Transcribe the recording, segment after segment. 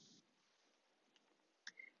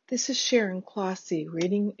This is Sharon Clossie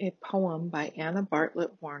reading a poem by Anna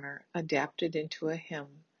Bartlett Warner, adapted into a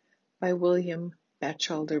hymn by William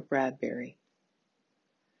Batchelder Bradbury.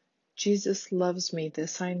 Jesus loves me,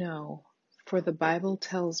 this I know, for the Bible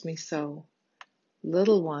tells me so.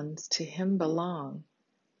 Little ones to him belong.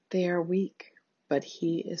 They are weak, but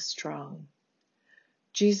he is strong.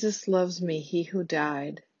 Jesus loves me, he who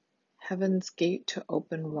died, heaven's gate to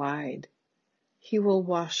open wide. He will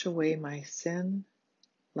wash away my sin.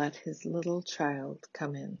 Let his little child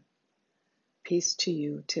come in. Peace to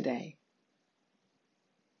you today.